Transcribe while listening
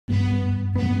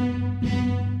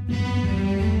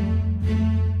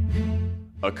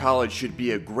A college should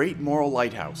be a great moral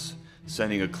lighthouse,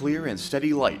 sending a clear and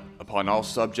steady light upon all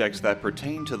subjects that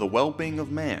pertain to the well-being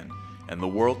of man and the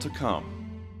world to come.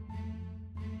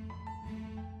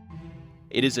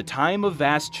 It is a time of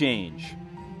vast change.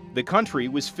 The country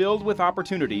was filled with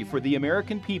opportunity for the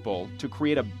American people to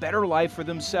create a better life for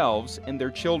themselves and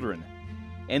their children,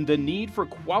 and the need for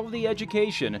quality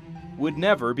education would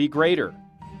never be greater.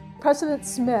 President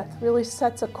Smith really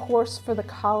sets a course for the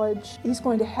college. He's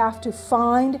going to have to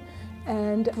find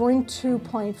and bring to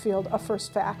Plainfield a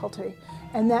first faculty.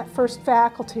 And that first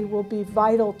faculty will be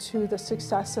vital to the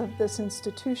success of this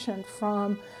institution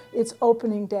from its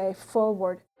opening day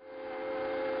forward.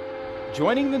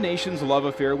 Joining the nation's love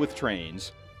affair with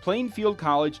trains, Plainfield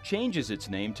College changes its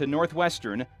name to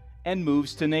Northwestern and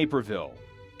moves to Naperville,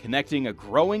 connecting a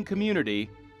growing community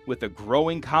with a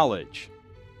growing college,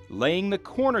 laying the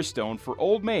cornerstone for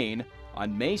Old Main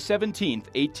on May 17,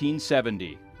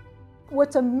 1870.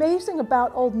 What's amazing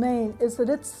about Old Main is that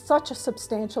it's such a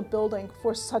substantial building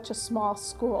for such a small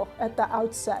school at the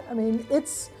outset. I mean,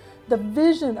 it's the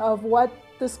vision of what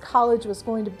this college was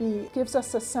going to be. It gives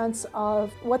us a sense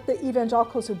of what the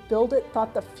evangelicals who built it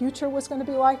thought the future was going to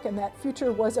be like, and that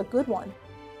future was a good one.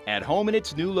 At home in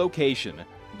its new location,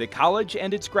 the college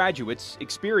and its graduates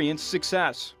experienced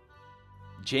success.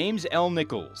 James L.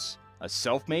 Nichols, a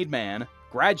self-made man,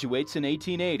 graduates in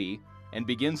 1880 and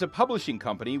begins a publishing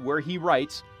company where he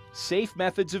writes Safe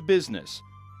Methods of Business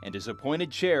and is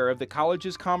appointed chair of the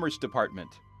college's Commerce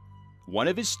Department. One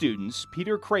of his students,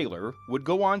 Peter Kraler, would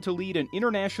go on to lead an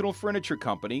international furniture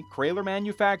company, Kraler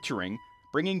Manufacturing,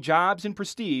 bringing jobs and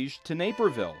prestige to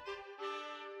Naperville.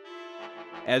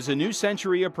 As a new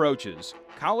century approaches,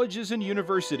 colleges and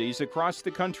universities across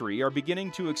the country are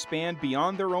beginning to expand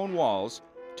beyond their own walls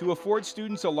to afford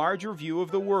students a larger view of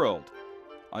the world.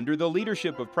 Under the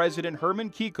leadership of President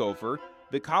Herman Kieckhofer,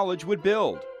 the college would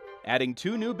build, adding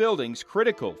 2 new buildings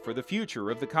critical for the future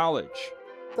of the college.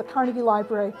 The Carnegie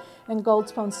Library and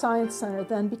Goldspone Science Center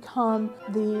then become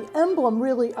the emblem,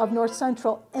 really, of North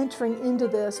Central entering into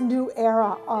this new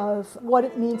era of what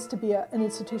it means to be an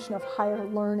institution of higher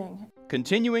learning.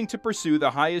 Continuing to pursue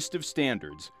the highest of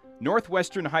standards,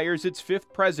 Northwestern hires its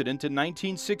 5th president in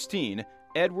 1916,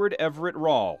 Edward Everett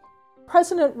Rall.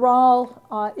 President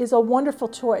Rall is a wonderful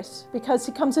choice because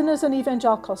he comes in as an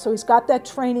evangelical, so he's got that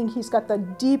training, he's got the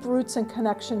deep roots and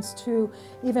connections to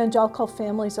evangelical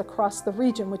families across the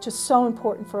region, which is so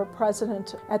important for a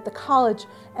president at the college.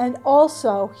 And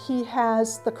also, he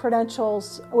has the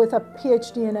credentials with a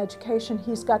PhD in education.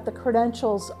 He's got the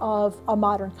credentials of a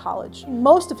modern college.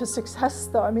 Most of his success,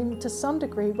 though, I mean, to some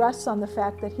degree, rests on the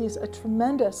fact that he's a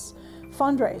tremendous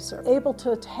fundraiser, able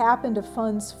to tap into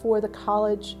funds for the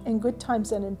college in good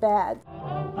times and in bad.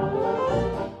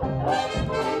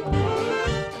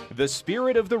 The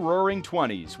spirit of the Roaring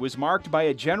 '20s was marked by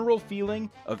a general feeling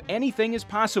of anything is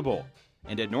possible,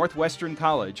 and at Northwestern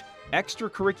College,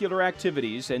 extracurricular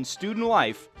activities and student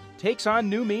life takes on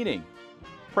new meaning.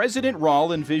 President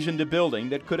Rall envisioned a building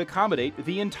that could accommodate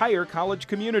the entire college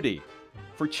community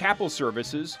for chapel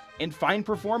services and fine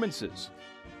performances.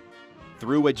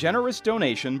 Through a generous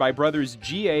donation by brothers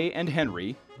G.A. and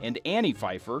Henry and Annie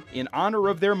Pfeiffer in honor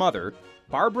of their mother,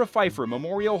 Barbara Pfeiffer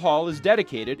Memorial Hall is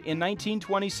dedicated in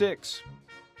 1926.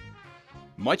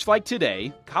 Much like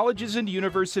today, colleges and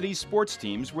universities' sports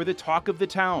teams were the talk of the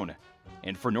town.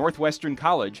 And for Northwestern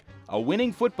College, a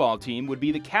winning football team would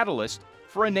be the catalyst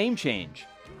for a name change.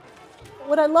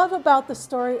 What I love about the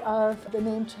story of the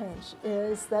name change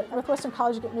is that Northwestern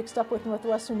College get mixed up with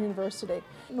Northwestern University.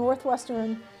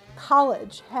 Northwestern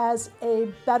College has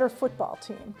a better football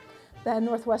team than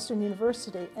Northwestern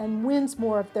University and wins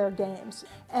more of their games.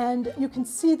 And you can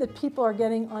see that people are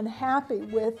getting unhappy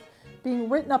with being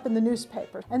written up in the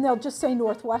newspaper, and they'll just say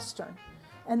Northwestern,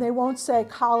 and they won't say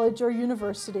college or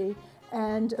university.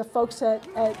 And the folks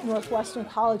at Northwestern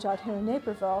College out here in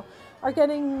Naperville are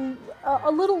getting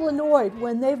a little annoyed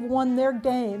when they've won their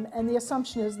game, and the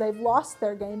assumption is they've lost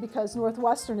their game because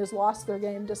Northwestern has lost their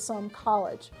game to some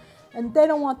college. And they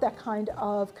don't want that kind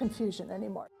of confusion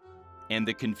anymore. And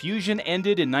the confusion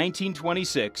ended in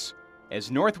 1926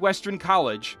 as Northwestern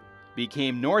College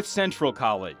became North Central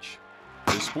College.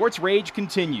 The sports rage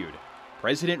continued.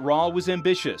 President Rall was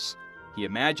ambitious. He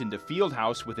imagined a field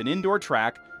house with an indoor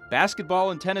track,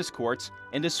 basketball and tennis courts,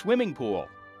 and a swimming pool.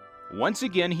 Once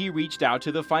again, he reached out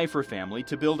to the Pfeiffer family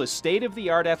to build a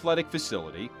state-of-the-art athletic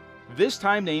facility, this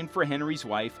time named for Henry's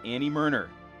wife, Annie Murner.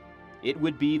 It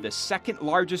would be the 2nd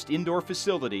largest indoor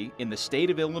facility in the state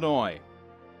of Illinois.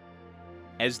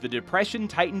 As the Depression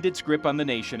tightened its grip on the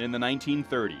nation in the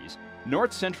 1930s,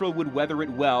 North Central would weather it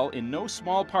well in no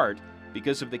small part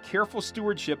because of the careful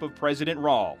stewardship of President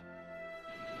Rall.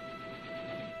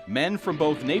 Men from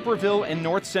both Naperville and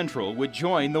North Central would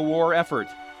join the war effort.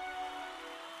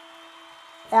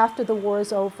 After the war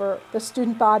is over, the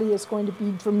student body is going to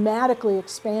be dramatically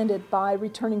expanded by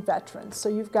returning veterans. So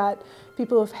you've got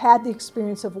people who have had the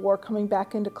experience of war coming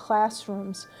back into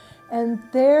classrooms, and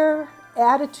their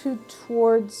attitude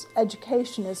towards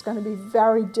education is going to be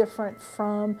very different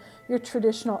from your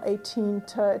traditional 18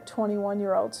 to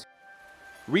 21-year-olds.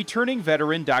 Returning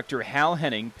veteran Dr. Hal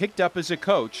Henning picked up as a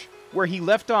coach where he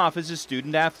left off as a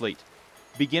student athlete,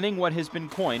 beginning what has been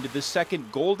coined the second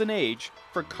golden age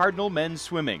for Cardinal men's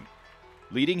swimming,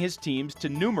 leading his teams to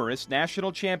numerous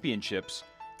national championships,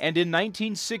 and in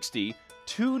 1960,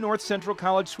 two North Central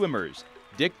College swimmers,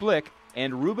 Dick Blick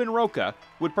and Ruben Roca,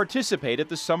 would participate at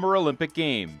the Summer Olympic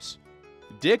Games.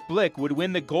 Dick Blick would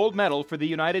win the gold medal for the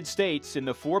United States in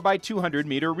the 4x200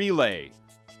 meter relay.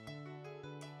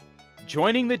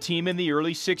 Joining the team in the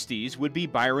early 60s would be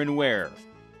Byron Ware.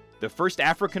 The first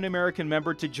African-American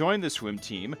member to join the swim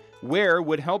team, Ware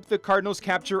would help the Cardinals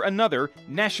capture another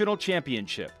national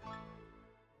championship.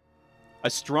 A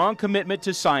strong commitment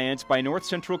to science by North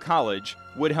Central College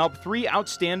would help three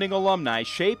outstanding alumni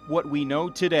shape what we know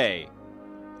today.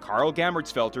 Carl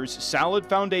Gammertsfelter's solid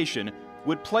foundation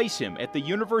would place him at the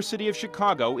University of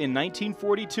Chicago in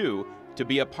 1942 to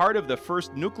be a part of the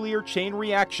first nuclear chain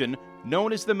reaction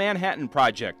known as the Manhattan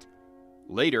Project.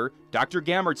 Later, Dr.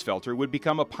 Gammertsfelter would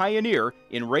become a pioneer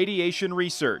in radiation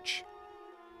research.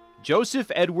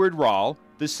 Joseph Edward Rall,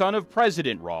 the son of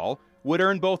President Rall, would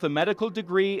earn both a medical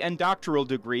degree and doctoral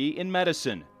degree in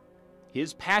medicine.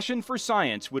 His passion for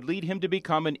science would lead him to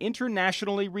become an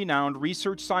internationally renowned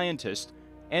research scientist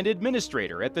and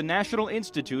administrator at the National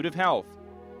Institute of Health.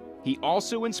 He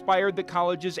also inspired the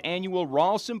college's annual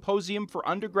Rall Symposium for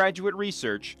Undergraduate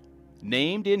Research,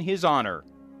 named in his honor.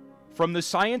 From the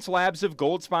science labs of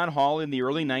Goldspon Hall in the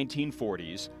early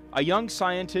 1940s, a young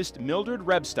scientist, Mildred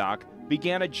Rebstock,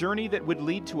 began a journey that would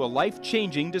lead to a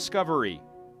life-changing discovery.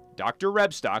 Dr.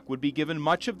 Rebstock would be given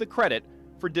much of the credit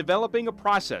for developing a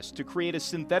process to create a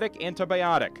synthetic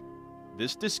antibiotic.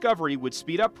 This discovery would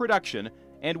speed up production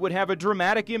and would have a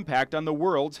dramatic impact on the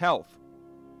world's health.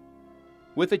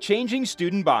 With a changing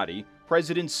student body,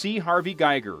 President C. Harvey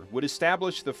Geiger would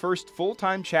establish the first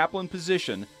full-time chaplain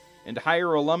position and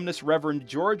hire alumnus Reverend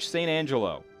George St.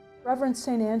 Angelo. Reverend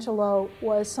St. Angelo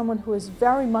was someone who was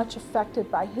very much affected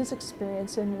by his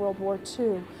experience in World War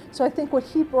II. So I think what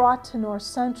he brought to North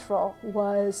Central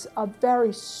was a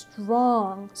very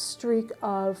strong streak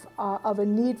of a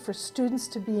need for students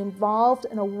to be involved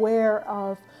and aware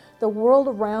of the world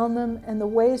around them and the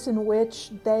ways in which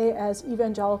they, as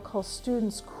evangelical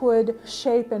students, could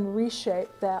shape and reshape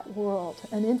that world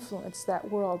and influence that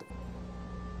world.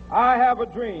 I have a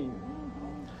dream.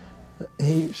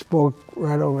 He spoke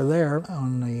right over there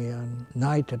on the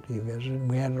night that he visited, and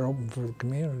we had it open for the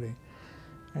community,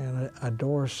 and a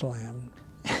door slammed.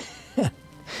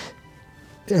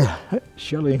 Yeah,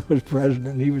 Schilling was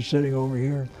president. He was sitting over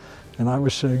here, and I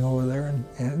was sitting over there,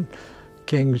 and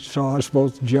King saw us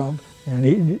both jump,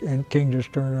 and King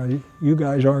just turned around, "You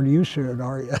guys aren't used to it,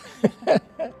 are you?"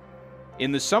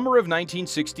 In the summer of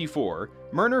 1964,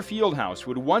 Murner Fieldhouse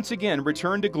would once again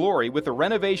return to glory with a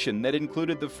renovation that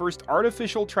included the first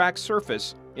artificial track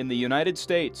surface in the United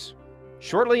States.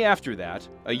 Shortly after that,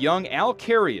 a young Al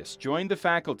Carius joined the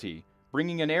faculty,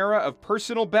 bringing an era of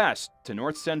personal best to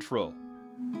North Central.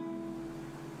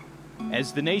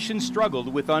 As the nation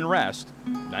struggled with unrest,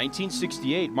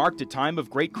 1968 marked a time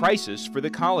of great crisis for the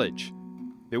college.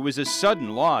 There was a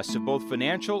sudden loss of both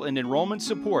financial and enrollment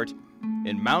support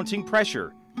and mounting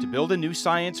pressure to build a new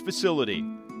science facility.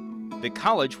 The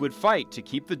college would fight to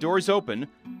keep the doors open.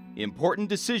 Important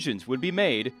decisions would be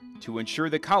made to ensure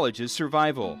the college's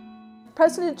survival.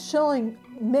 President Schilling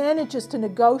manages to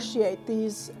negotiate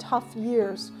these tough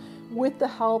years with the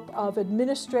help of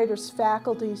administrators,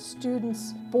 faculty,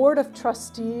 students, board of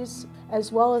trustees,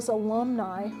 as well as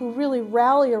alumni who really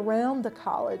rally around the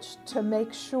college to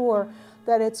make sure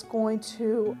that it's going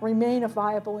to remain a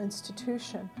viable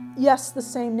institution. Yes, the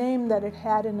same name that it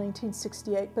had in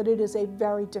 1968, but it is a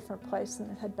very different place than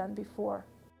it had been before.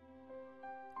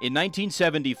 In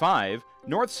 1975,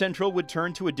 North Central would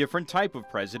turn to a different type of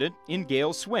president in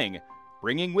Gale Swing,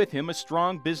 bringing with him a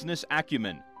strong business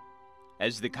acumen.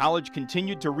 As the college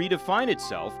continued to redefine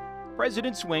itself,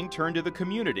 President Swing turned to the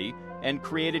community and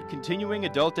created continuing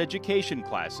adult education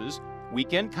classes,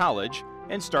 weekend college,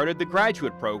 and started the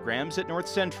graduate programs at North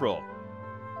Central.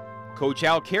 Coach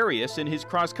Al Carius and his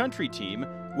cross-country team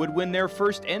would win their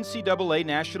first NCAA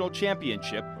national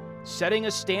championship, setting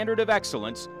a standard of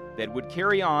excellence that would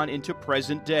carry on into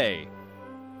present day.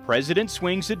 President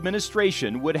Swing's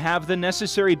administration would have the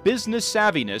necessary business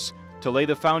savviness to lay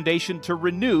the foundation to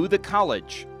renew the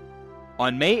college.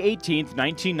 On May 18,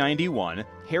 1991,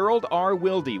 Harold R.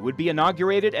 Wilde would be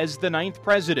inaugurated as the 9th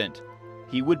president.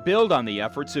 He would build on the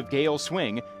efforts of Gale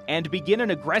Swing and begin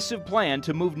an aggressive plan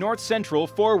to move North Central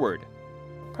forward.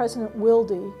 President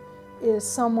Wilde is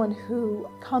someone who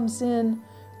comes in,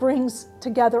 brings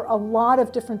together a lot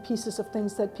of different pieces of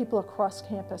things that people across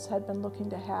campus had been looking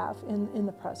to have in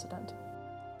the president.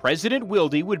 President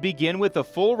Wilde would begin with a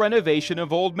full renovation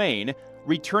of Old Main,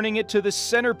 returning it to the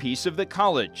centerpiece of the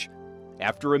college.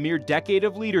 After a mere decade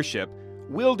of leadership,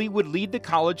 Wilde would lead the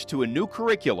college to a new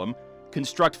curriculum,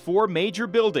 construct 4 major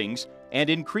buildings, and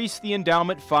increase the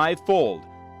endowment 5-fold,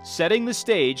 setting the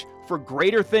stage for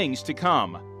greater things to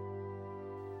come.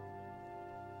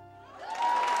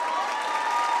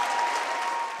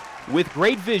 With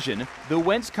great vision, the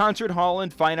Wentz Concert Hall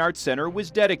and Fine Arts Center was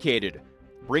dedicated,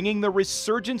 bringing the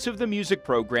resurgence of the music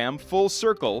program full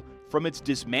circle from its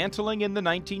dismantling in the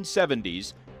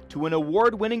 1970s to an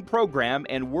award-winning program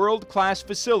and world-class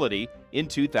facility in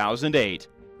 2008.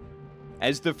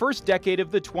 As the first decade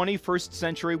of the 21st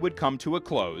century would come to a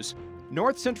close,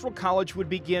 North Central College would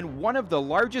begin one of the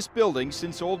largest buildings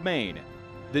since Old Main,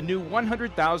 the new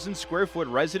 100,000 square foot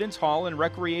residence hall and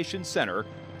recreation center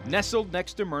nestled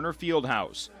next to Murner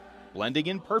Fieldhouse, blending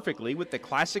in perfectly with the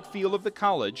classic feel of the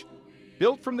college,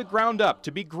 built from the ground up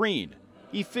to be green,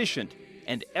 efficient,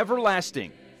 and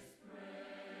everlasting.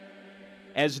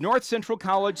 As North Central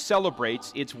College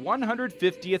celebrates its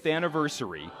 150th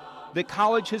anniversary, the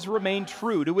college has remained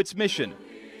true to its mission,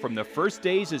 from the first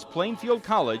days as Plainfield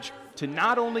College to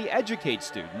not only educate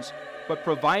students, but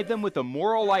provide them with a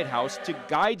moral lighthouse to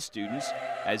guide students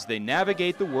as they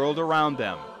navigate the world around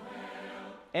them.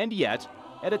 And yet,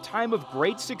 at a time of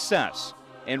great success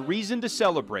and reason to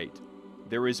celebrate,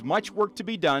 there is much work to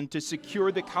be done to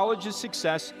secure the college's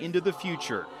success into the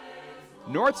future.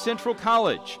 North Central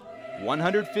College,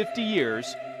 150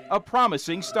 years, a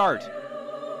promising start.